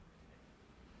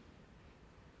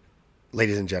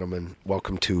Ladies and gentlemen,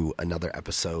 welcome to another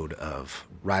episode of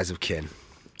Rise of Kin.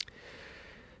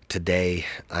 Today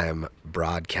I am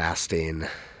broadcasting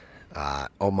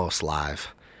almost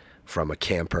live from a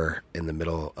camper in the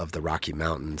middle of the Rocky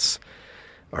Mountains.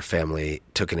 Our family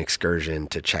took an excursion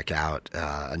to check out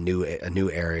a new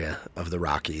area of the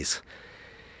Rockies,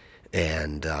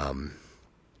 and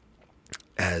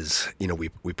as you know,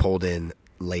 we pulled in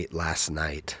late last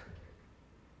night,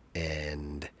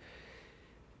 and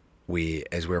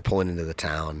as we were pulling into the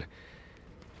town,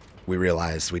 we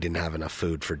realized we didn't have enough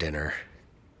food for dinner.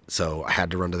 So I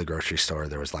had to run to the grocery store.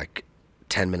 There was like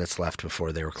 10 minutes left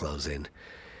before they were closing.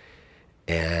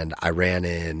 And I ran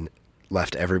in,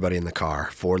 left everybody in the car,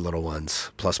 4 little ones,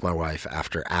 plus my wife.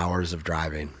 After hours of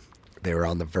driving, they were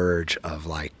on the verge of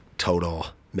like total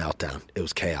meltdown. It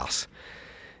was chaos.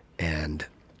 And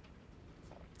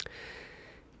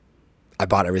I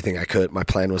bought everything I could. My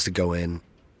plan was to go in,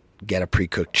 get a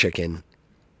pre-cooked chicken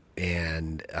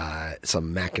and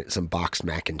some boxed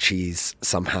mac and cheese.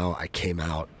 Somehow I came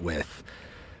out with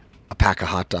a pack of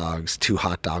hot dogs, 2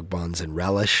 hot dog buns, and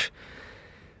relish.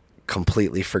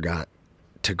 Completely forgot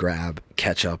to grab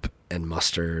ketchup and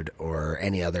mustard or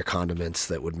any other condiments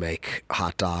that would make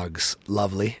hot dogs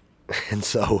lovely. And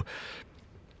so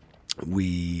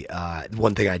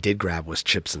one thing I did grab was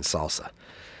chips and salsa.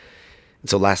 And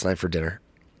so last night for dinner,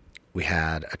 we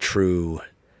had a true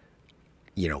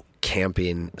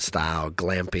camping style,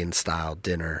 glamping style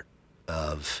dinner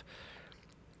of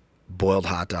boiled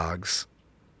hot dogs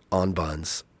on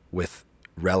buns with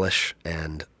relish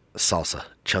and salsa,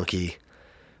 chunky,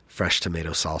 fresh tomato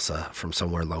salsa from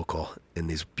somewhere local in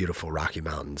these beautiful Rocky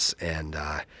Mountains. And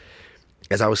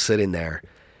as I was sitting there,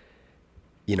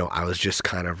 I was just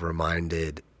kind of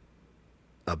reminded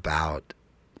about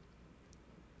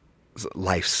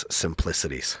life's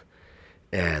simplicities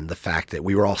and the fact that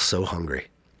we were all so hungry.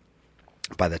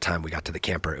 By the time we got to the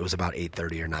camper, it was about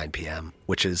 8:30 or 9 p.m.,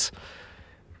 which is,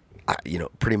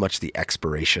 pretty much the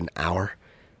expiration hour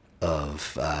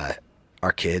of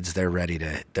our kids. They're ready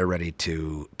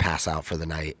to pass out for the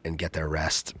night and get their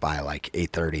rest by like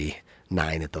 8:30,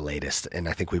 9 at the latest. And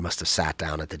I think we must have sat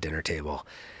down at the dinner table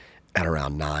at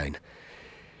around 9.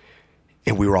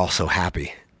 And we were all so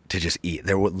happy to just eat.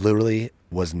 There literally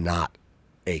was not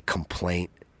a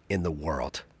complaint in the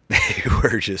world. They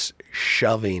were just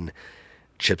shoving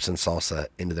chips and salsa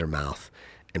into their mouth.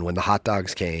 And when the hot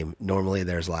dogs came, normally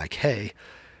there's like, hey,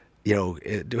 do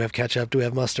we have ketchup? Do we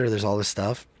have mustard? There's all this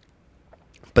stuff.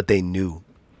 But they knew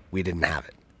we didn't have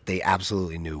it. They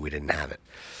absolutely knew we didn't have it.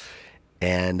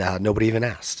 And nobody even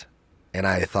asked. And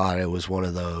I thought it was one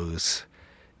of those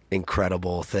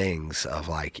incredible things of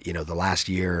like, the last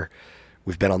year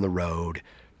we've been on the road.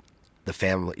 The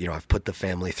family, I've put the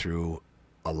family through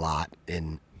a lot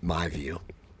in my view.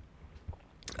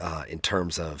 In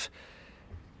terms of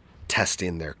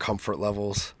testing their comfort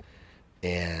levels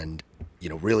and,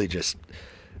 really just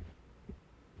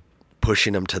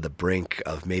pushing them to the brink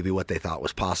of maybe what they thought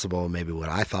was possible, maybe what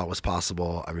I thought was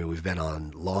possible. I mean, we've been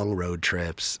on long road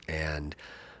trips and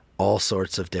all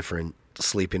sorts of different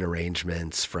sleeping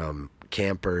arrangements, from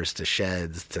campers to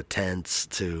sheds to tents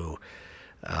to,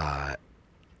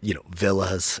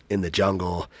 villas in the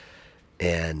jungle.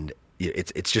 And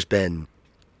it's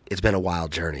been a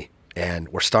wild journey, and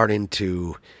we're starting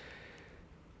to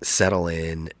settle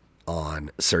in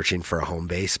on searching for a home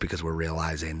base because we're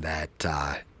realizing that,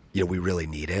 we really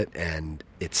need it. And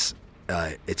it's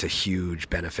a huge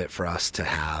benefit for us to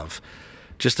have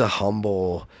just a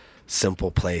humble,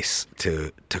 simple place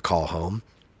to call home.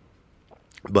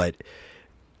 But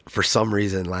for some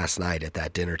reason last night at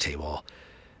that dinner table,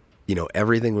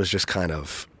 everything was just kind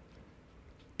of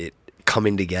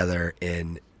coming together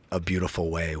in a beautiful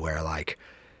way where, like,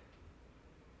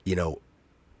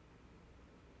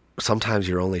 sometimes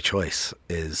your only choice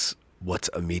is what's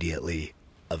immediately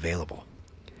available.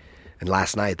 And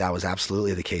last night that was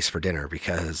absolutely the case for dinner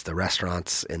because the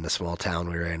restaurants in the small town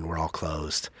we were in were all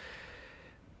closed.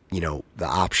 The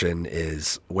option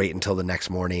is wait until the next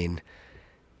morning,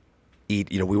 eat.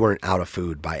 We weren't out of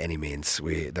food by any means.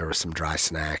 There were some dry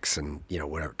snacks and,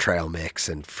 whatever, trail mix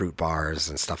and fruit bars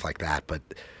and stuff like that. But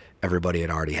everybody had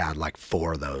already had like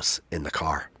 4 of those in the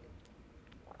car.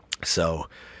 So,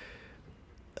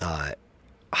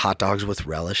 hot dogs with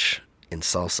relish and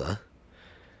salsa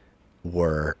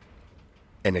were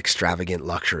an extravagant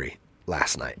luxury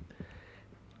last night.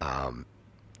 And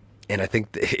I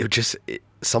think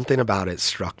something about it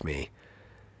struck me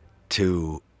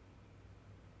to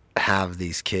have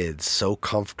these kids so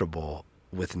comfortable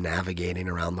with navigating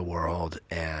around the world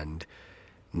and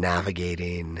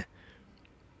navigating,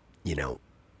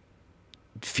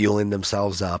 fueling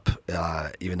themselves up.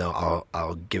 Even though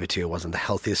I'll give it to you, it wasn't the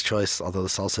healthiest choice. Although the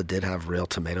salsa did have real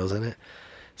tomatoes in it,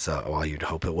 so well, you'd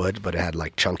hope it would, but it had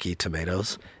like chunky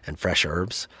tomatoes and fresh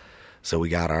herbs. So we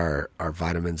got our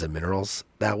vitamins and minerals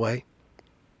that way.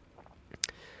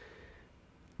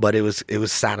 But it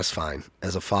was satisfying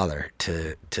as a father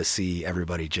to see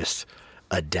everybody just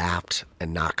adapt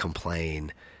and not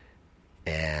complain,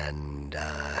 and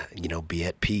be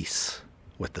at peace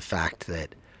with the fact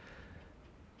that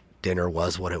dinner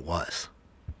was what it was,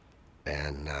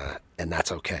 and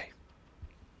that's okay.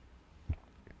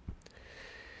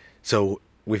 So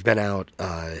we've been out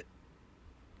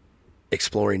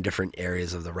exploring different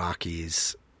areas of the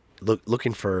Rockies,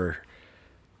 looking for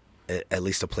at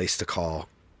least a place to call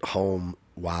home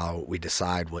while we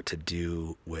decide what to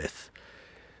do with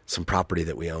some property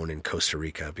that we own in Costa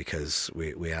Rica, because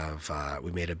we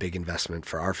made a big investment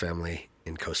for our family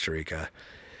in Costa Rica,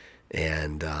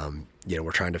 and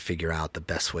we're trying to figure out the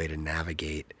best way to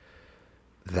navigate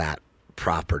that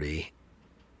property.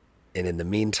 And in the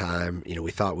meantime,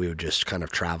 we thought we would just kind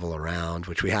of travel around,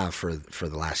 which we have for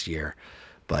the last year,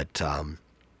 but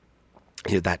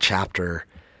that chapter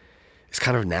is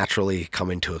kind of naturally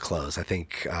coming to a close. I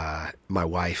think my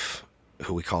wife,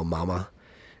 who we call Mama,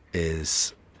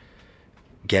 is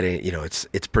getting,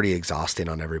 it's pretty exhausting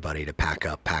on everybody to pack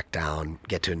up, pack down,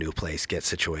 get to a new place, get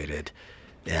situated,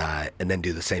 and then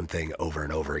do the same thing over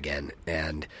and over again.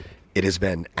 And it has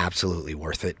been absolutely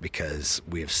worth it, because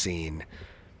we have seen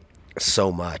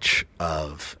so much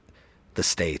of the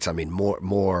States. I mean,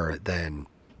 more than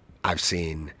I've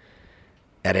seen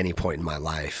at any point in my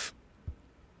life,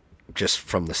 just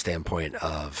from the standpoint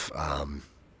of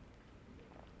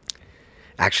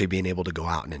actually being able to go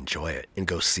out and enjoy it and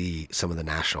go see some of the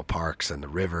national parks and the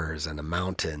rivers and the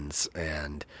mountains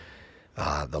and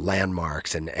the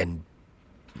landmarks, and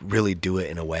really do it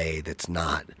in a way that's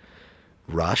not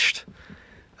rushed.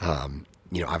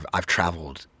 I've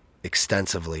traveled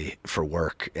extensively for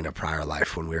work in a prior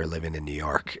life when we were living in New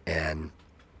York, and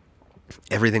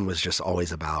everything was just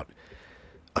always about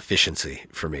efficiency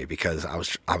for me, because I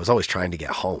was always trying to get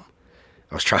home.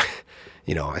 I was trying,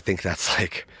 I think that's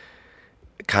like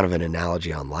kind of an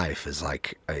analogy on life, is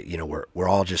like, we're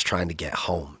all just trying to get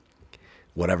home,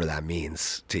 whatever that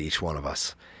means to each one of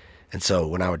us. And so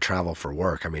when I would travel for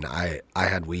work, I mean, I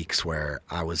had weeks where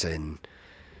I was in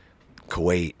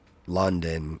Kuwait,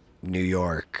 London, New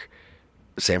York,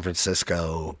 San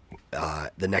Francisco,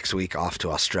 the next week off to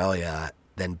Australia,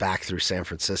 then back through San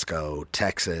Francisco,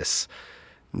 Texas,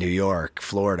 New York,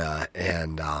 Florida,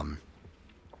 and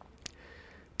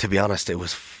to be honest, it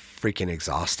was freaking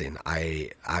exhausting.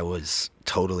 I was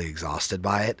totally exhausted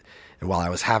by it, and while I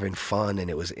was having fun and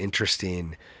it was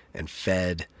interesting and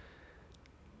fed,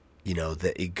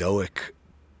 the egoic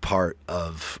part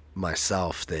of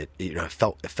myself, that it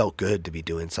felt good to be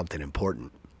doing something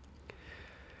important,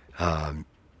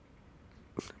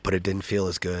 but it didn't feel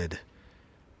as good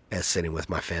as sitting with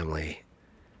my family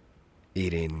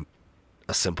eating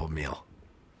a simple meal.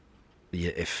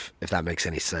 If that makes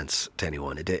any sense to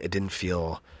anyone, it didn't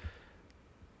feel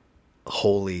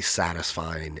wholly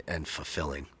satisfying and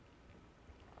fulfilling.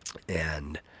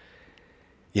 And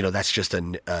that's just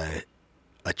a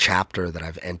chapter that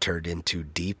I've entered into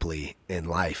deeply in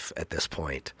life at this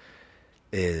point,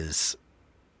 is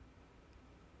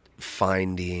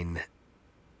finding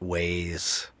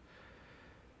ways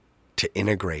to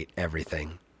integrate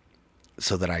everything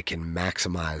so that I can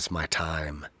maximize my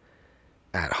time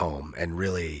at home and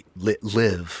really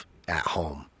live at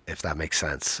home, if that makes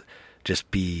sense. Just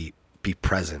be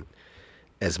present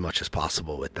as much as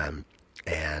possible with them,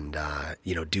 and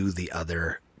do the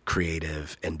other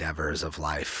creative endeavors of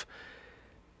life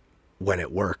when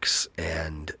it works,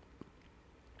 and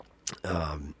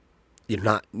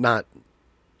not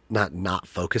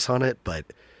focus on it, but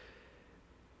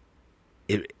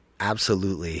it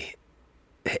absolutely,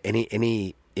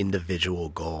 any individual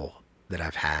goal that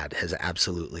I've had has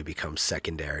absolutely become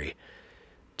secondary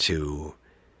to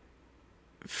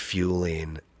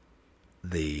fueling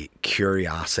the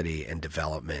curiosity and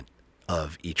development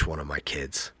of each one of my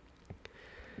kids.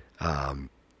 And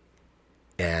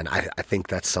I think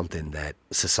that's something that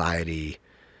society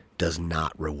does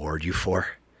not reward you for,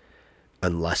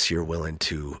 unless you're willing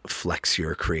to flex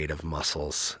your creative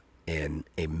muscles in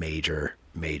a major,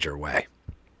 major way.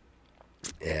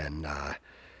 And, I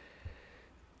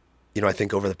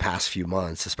think over the past few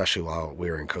months, especially while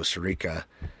we were in Costa Rica,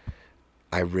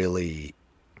 I really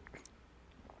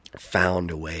found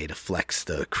a way to flex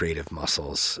the creative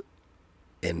muscles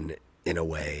in a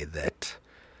way that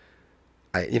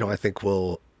I think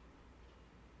will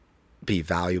be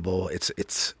valuable.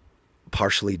 It's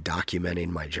partially documenting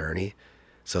my journey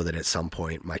so that at some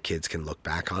point my kids can look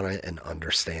back on it and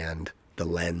understand the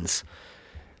lens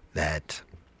that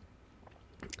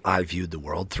I viewed the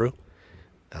world through.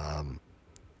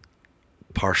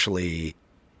 Partially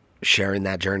sharing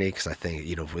that journey because I think,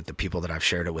 with the people that I've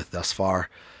shared it with thus far,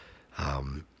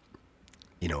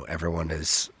 everyone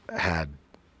has had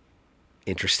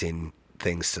interesting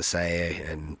things to say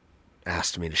and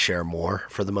asked me to share more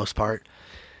for the most part.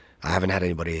 I haven't had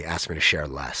anybody ask me to share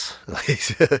less,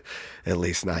 at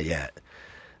least not yet.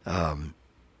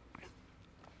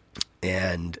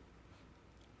 And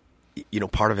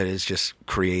part of it is just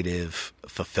creative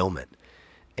fulfillment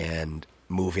and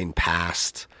moving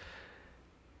past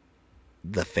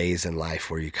the phase in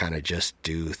life where you kind of just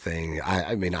do things.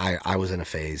 I was in a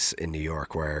phase in New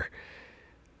York where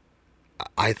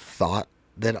I thought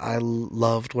that I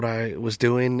loved what I was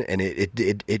doing, and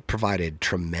it provided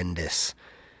tremendous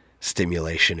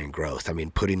stimulation and growth. I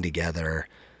mean, putting together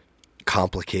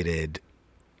complicated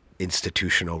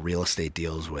institutional real estate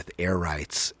deals with air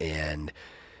rights and,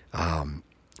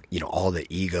 all the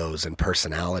egos and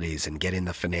personalities and getting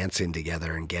the financing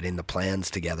together and getting the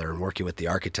plans together and working with the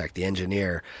architect, the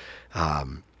engineer,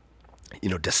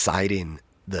 deciding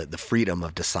the freedom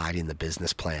of deciding the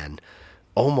business plan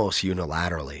almost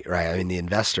unilaterally, right? I mean, the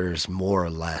investors more or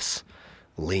less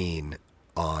lean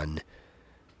on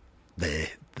the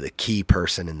key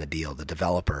person in the deal, the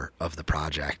developer of the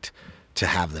project, to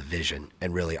have the vision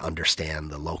and really understand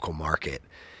the local market.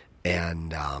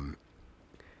 And,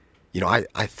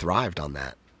 I thrived on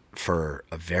that for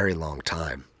a very long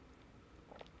time,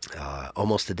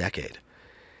 almost a decade.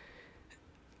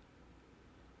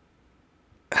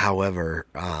 However,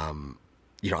 I'm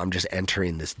just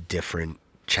entering this different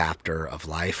chapter of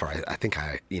life, or I think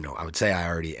I would say I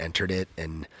already entered it,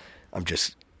 and I'm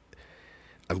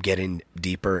getting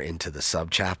deeper into the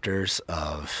sub-chapters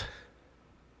of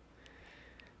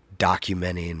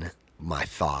documenting my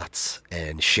thoughts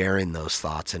and sharing those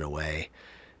thoughts in a way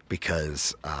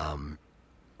because,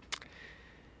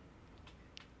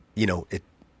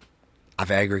 I've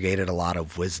aggregated a lot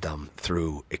of wisdom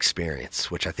through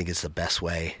experience, which I think is the best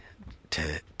way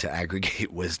to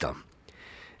aggregate wisdom.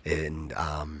 And,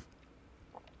 I've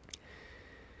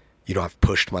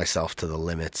pushed myself to the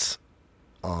limits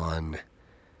on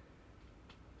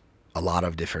a lot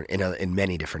of different, in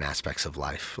many different aspects of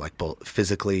life, like both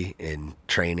physically in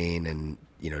training and,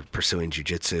 pursuing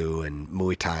jiu-jitsu and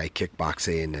Muay Thai,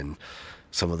 kickboxing, and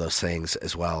some of those things,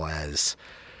 as well as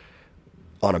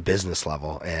on a business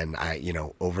level. And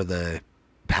over the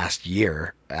past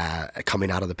year,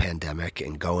 coming out of the pandemic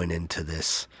and going into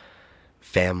this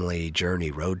family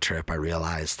journey road trip, I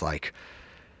realized I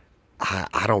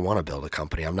don't want to build a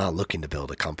company. I'm not looking to build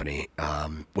a company,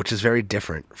 which is very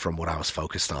different from what I was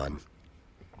focused on,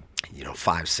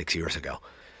 5-6 years ago.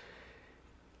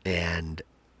 And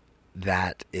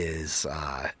that is,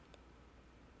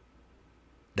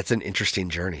 that's an interesting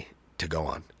journey to go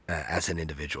on as an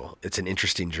individual. It's an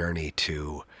interesting journey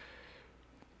to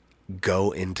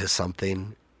go into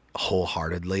something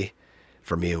wholeheartedly.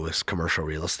 For me, it was commercial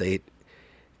real estate.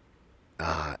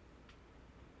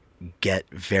 Get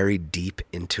very deep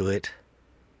into it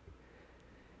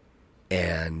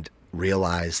and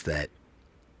realize that,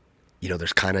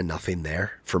 there's kind of nothing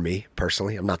there for me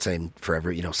personally. I'm not saying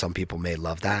forever, some people may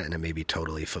love that and it may be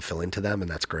totally fulfilling to them,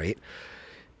 and that's great.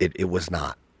 It was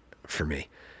not for me.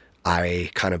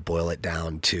 I kind of boil it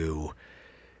down to,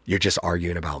 you're just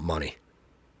arguing about money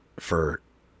for,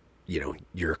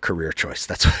 your career choice.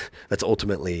 That's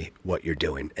ultimately what you're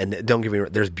doing. And don't get me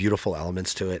wrong, there's beautiful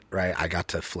elements to it, right? I got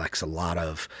to flex a lot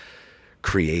of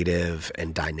creative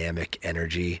and dynamic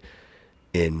energy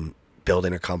in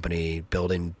building a company,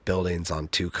 building buildings on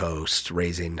 2 coasts,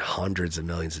 raising hundreds of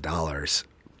millions of dollars.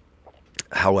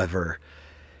 However,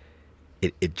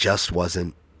 it just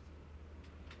wasn't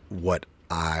what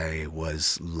I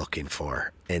was looking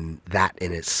for. And that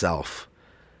in itself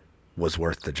was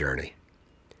worth the journey.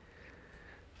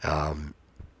 I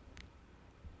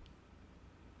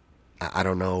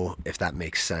don't know if that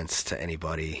makes sense to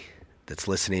anybody that's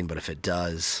listening, but if it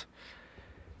does,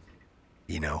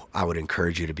 I would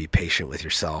encourage you to be patient with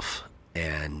yourself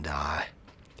and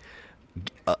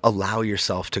allow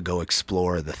yourself to go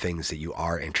explore the things that you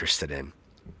are interested in.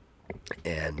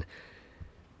 And,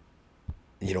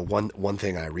 one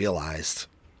thing I realized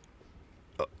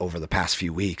over the past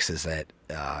few weeks is that,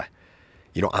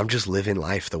 I'm just living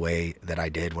life the way that I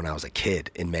did when I was a kid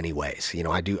in many ways.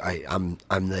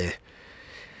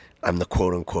 I'm the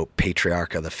quote unquote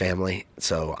patriarch of the family.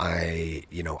 So I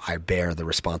bear the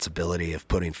responsibility of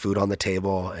putting food on the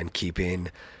table and keeping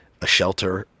a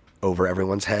shelter over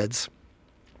everyone's heads.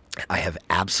 I have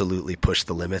absolutely pushed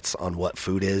the limits on what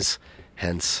food is,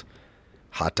 hence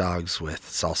hot dogs with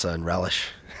salsa and relish,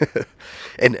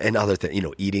 and other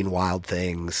things, eating wild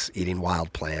things, eating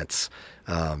wild plants,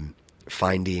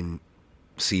 finding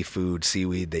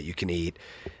seaweed that you can eat.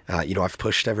 I've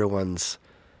pushed everyone's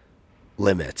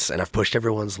limits, and I've pushed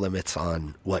everyone's limits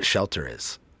on what shelter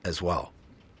is as well.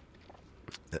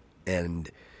 And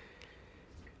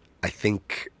I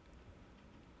think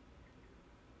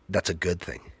that's a good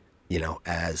thing,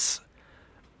 as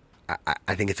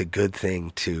I think it's a good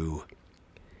thing to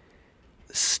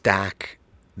stack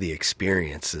the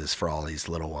experiences for all these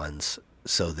little ones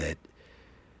so that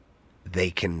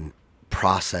they can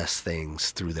process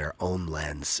things through their own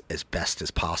lens as best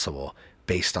as possible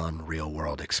based on real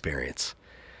world experience.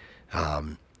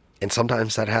 And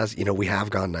sometimes that has, we have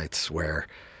gone nights where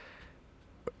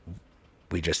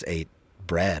we just ate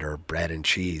bread and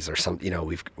cheese or some,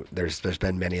 there's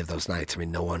been many of those nights. I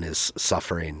mean, no one is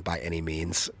suffering by any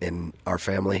means in our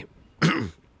family.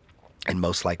 And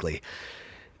most likely,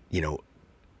 the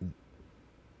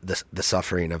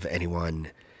suffering of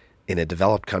anyone in a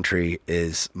developed country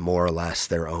is more or less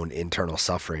their own internal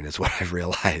suffering, is what I've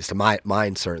realized.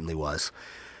 Mine certainly was.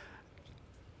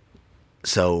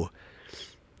 So,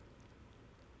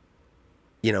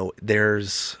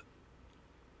 there's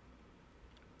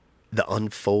the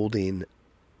unfolding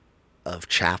of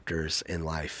chapters in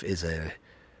life is a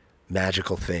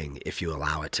magical thing if you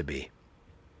allow it to be.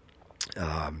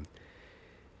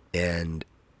 And,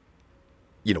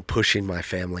 pushing my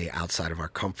family outside of our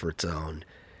comfort zone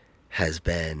has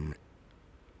been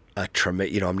a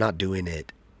tremendous, I'm not doing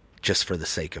it just for the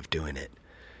sake of doing it.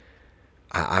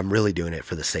 I'm really doing it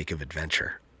for the sake of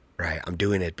adventure, right? I'm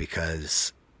doing it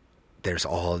because there's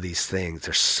all of these things.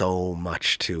 There's so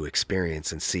much to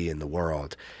experience and see in the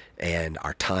world. And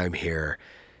our time here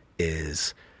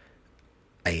is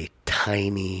a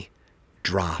tiny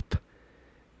drop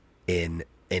in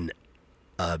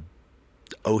a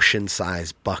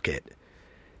ocean-sized bucket,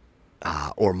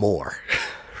 or more,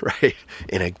 right?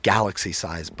 In a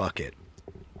galaxy-sized bucket.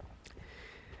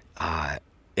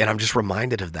 And I'm just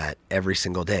reminded of that every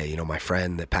single day. My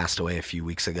friend that passed away a few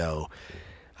weeks ago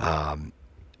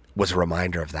was a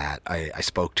reminder of that. I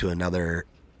spoke to another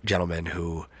gentleman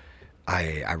who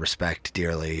I respect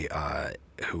dearly,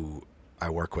 who I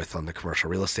work with on the commercial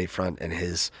real estate front, and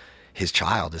his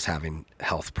child is having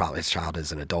health problems. His child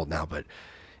is an adult now, but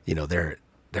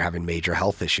they're having major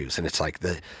health issues, and it's like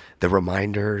the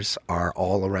reminders are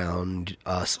all around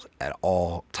us at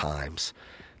all times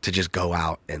to just go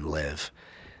out and live.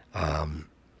 And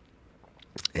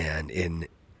in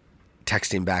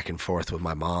texting back and forth with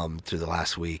my mom through the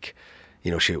last week,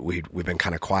 we've been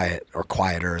kind of quiet or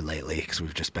quieter lately because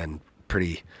we've just been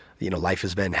pretty, life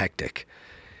has been hectic.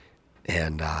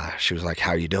 And she was like,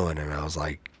 "How are you doing?" And I was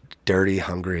like, "Dirty,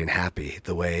 hungry, and happy,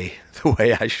 the way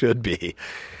I should be."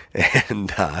 And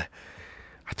I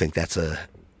think that's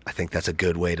a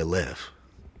good way to live.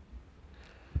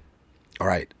 All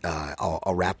right,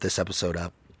 I'll wrap this episode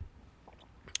up.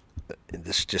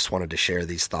 Just wanted to share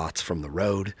these thoughts from the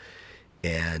road,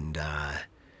 and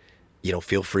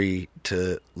feel free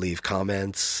to leave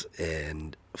comments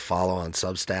and follow on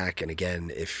Substack. And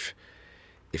again, if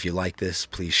you like this,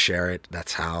 please share it.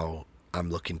 That's how I'm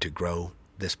looking to grow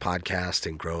this podcast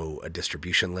and grow a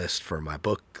distribution list for my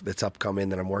book that's upcoming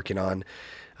that I'm working on.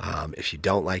 If you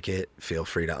don't like it, feel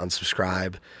free to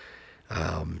unsubscribe.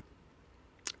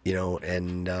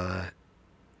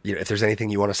 If there's anything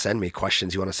you want to send me,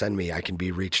 questions you want to send me, I can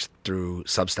be reached through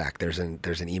Substack.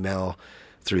 There's an email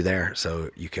through there, so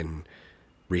you can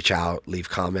reach out, leave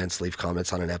comments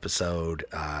on an episode,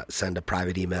 send a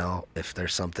private email if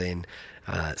there's something,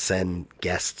 send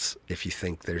guests if you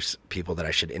think there's people that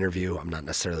I should interview. I'm not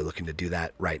necessarily looking to do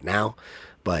that right now,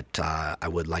 but I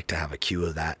would like to have a queue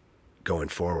of that going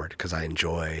forward because I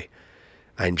enjoy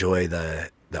the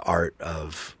art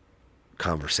of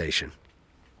conversation.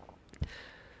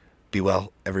 Be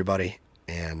well, everybody,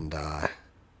 and I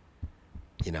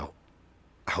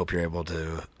hope you're able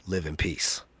to live in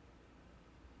peace.